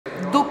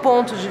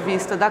ponto de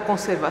vista da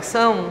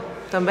conservação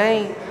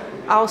também,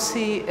 ao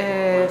se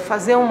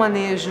fazer um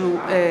manejo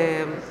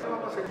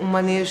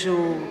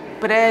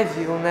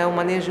prévio, né, um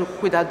manejo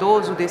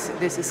cuidadoso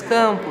desses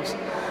campos,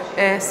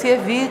 se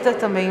evita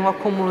também o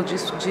acúmulo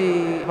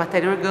de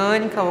matéria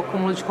orgânica, o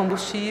acúmulo de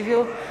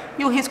combustível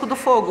e o risco do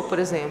fogo, por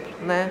exemplo,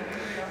 né?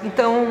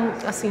 Então,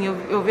 assim,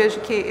 eu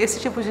vejo que esse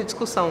tipo de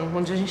discussão,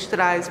 onde a gente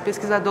traz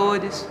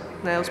pesquisadores,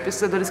 né, os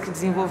pesquisadores que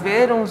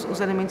desenvolveram os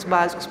elementos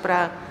básicos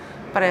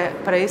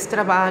para esse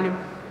trabalho,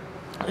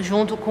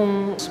 junto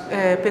com os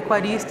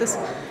pecuaristas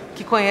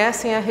que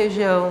conhecem a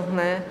região,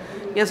 né,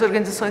 e as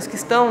organizações que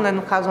estão, né,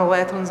 no caso a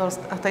Wetlands, ela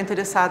está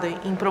interessada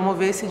em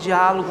promover esse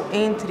diálogo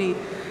entre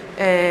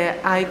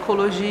a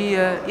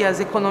ecologia e as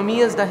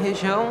economias da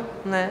região,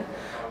 né?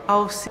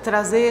 Ao se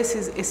trazer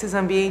esses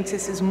ambientes,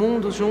 esses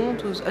mundos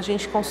juntos, a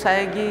gente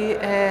consegue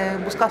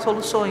buscar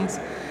soluções.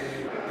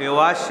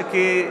 Eu acho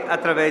que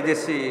através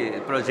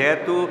desse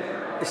projeto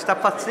está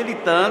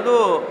facilitando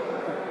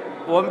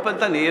o homem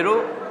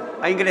pantaneiro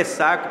a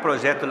ingressar com o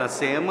projeto na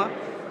SEMA,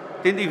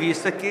 tendo em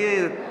vista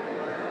que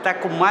está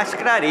com mais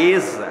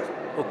clareza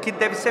o que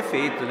deve ser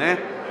feito, né?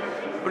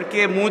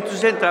 Porque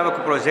muitos entravam com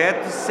o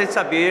projeto sem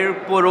saber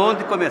por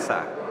onde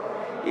começar.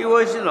 E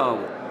hoje não,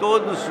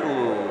 todos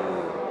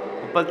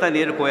o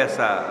pantaneiro com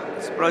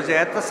esse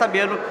projeto está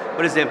sabendo,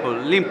 por exemplo,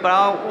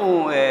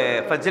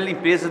 fazer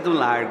limpeza do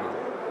largo,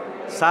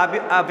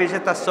 sabe a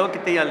vegetação que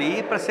tem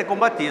ali para ser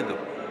combatido.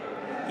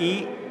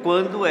 E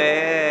quando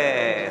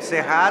é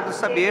cerrado,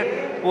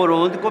 saber por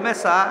onde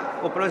começar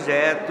o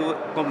projeto,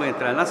 como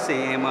entrar na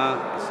SEMA,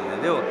 assim,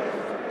 entendeu?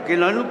 Porque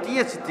nós não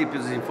tínhamos esse tipo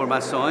de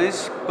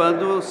informações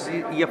quando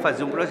se ia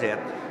fazer um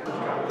projeto.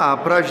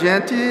 Para a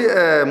gente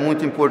é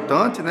muito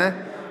importante, né?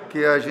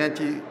 Que a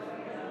gente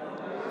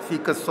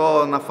fica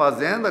só na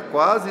fazenda,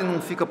 quase, não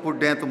fica por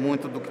dentro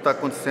muito do que está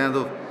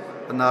acontecendo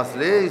nas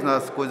leis,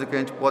 nas coisas que a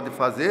gente pode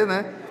fazer,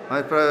 né?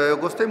 Mas eu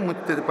gostei muito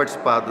de ter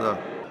participado.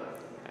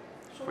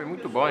 Foi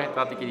muito bom, a gente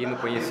está adquirindo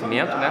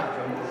conhecimento, né?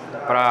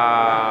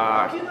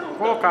 Para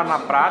colocar na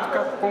prática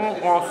com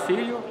o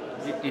auxílio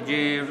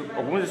de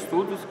alguns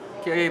estudos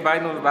que vai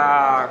nos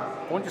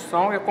dar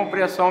condição e a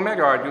compreensão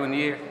melhor de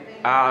unir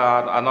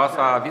a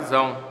nossa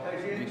visão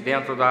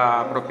dentro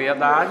da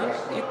propriedade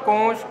e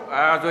com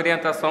as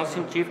orientações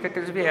científicas que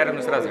eles vieram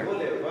nos trazer.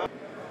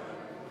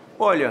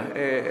 Olha,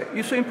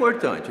 isso é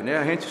importante, né?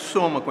 A gente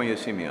soma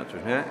conhecimentos,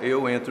 né?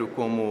 Eu entro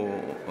como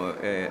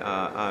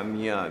a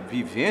minha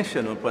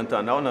vivência no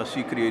Pantanal,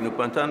 nasci e criei no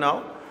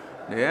Pantanal,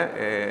 né?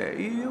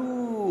 E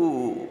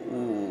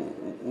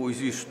os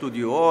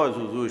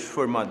estudiosos, os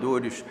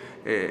formadores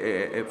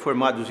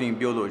formados em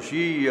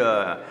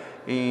biologia,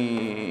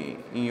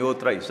 em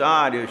outras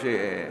áreas,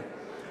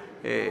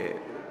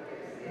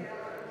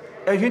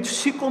 a gente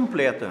se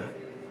completa,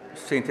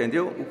 você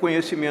entendeu? O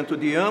conhecimento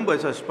de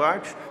ambas as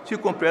partes se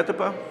completa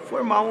para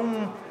formar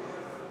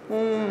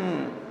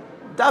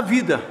dar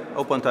vida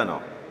ao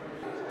Pantanal.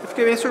 Eu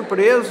fiquei bem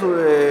surpreso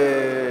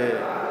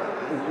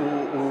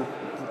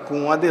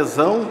com a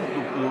adesão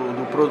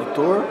do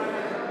produtor.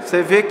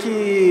 Você vê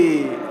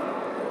que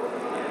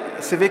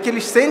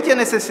eles sentem a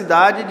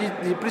necessidade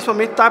de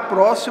principalmente estar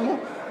próximo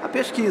à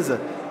pesquisa,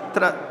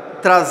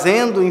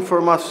 trazendo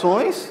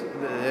informações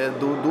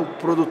do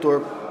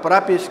produtor para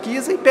a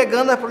pesquisa e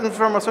pegando as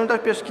informações da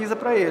pesquisa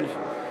para eles.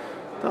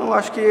 Então, eu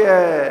acho que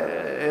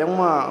é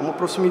uma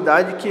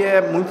proximidade que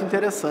é muito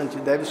interessante,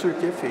 deve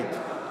surtir efeito.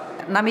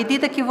 Na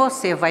medida que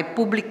você vai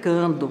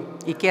publicando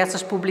e que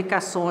essas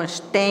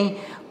publicações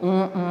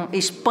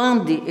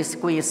expande esse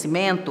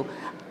conhecimento,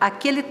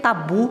 aquele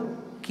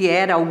tabu que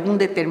era algum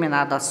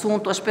determinado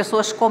assunto, as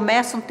pessoas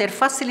começam a ter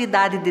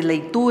facilidade de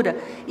leitura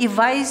e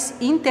vai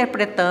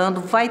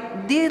interpretando, vai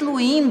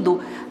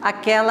diluindo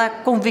aquela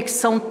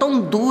convicção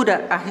tão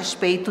dura a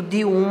respeito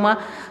de uma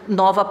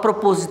nova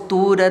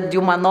propositura, de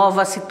uma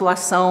nova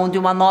situação, de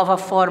uma nova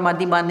forma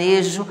de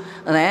manejo,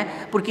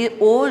 né? Porque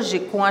hoje,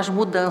 com as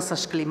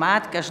mudanças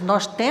climáticas,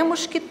 nós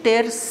temos que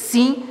ter,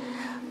 sim,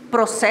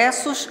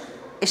 processos,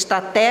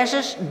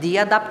 estratégias de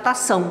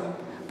adaptação,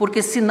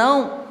 porque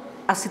senão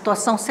a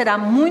situação será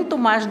muito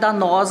mais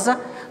danosa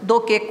do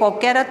que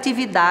qualquer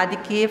atividade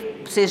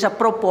que seja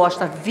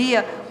proposta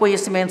via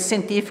conhecimento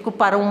científico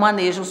para um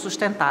manejo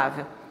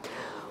sustentável.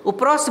 O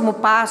próximo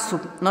passo,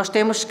 nós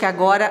temos que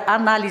agora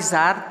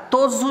analisar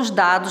todos os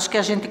dados que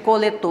a gente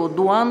coletou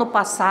do ano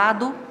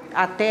passado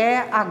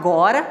até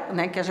agora,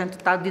 né, que a gente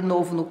está de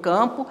novo no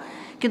campo,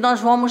 que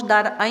nós vamos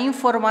dar a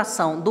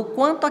informação do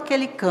quanto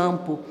aquele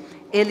campo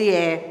ele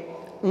é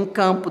um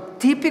campo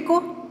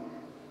típico,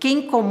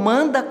 quem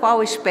comanda,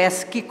 qual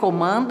espécie que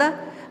comanda,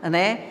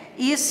 né?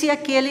 E se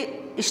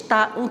aquele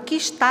está, em que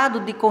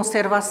estado de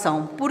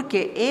conservação,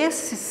 porque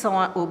esses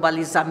são o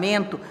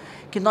balizamento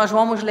que nós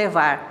vamos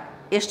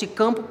levar. Este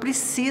campo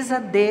precisa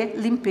de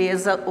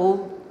limpeza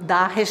ou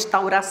da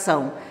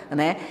restauração,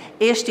 né?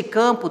 Este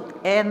campo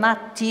é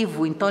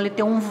nativo, então ele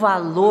tem um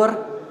valor,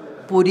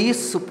 por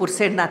isso, por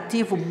ser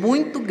nativo,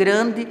 muito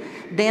grande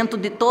dentro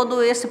de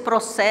todo esse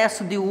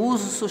processo de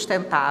uso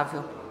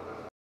sustentável.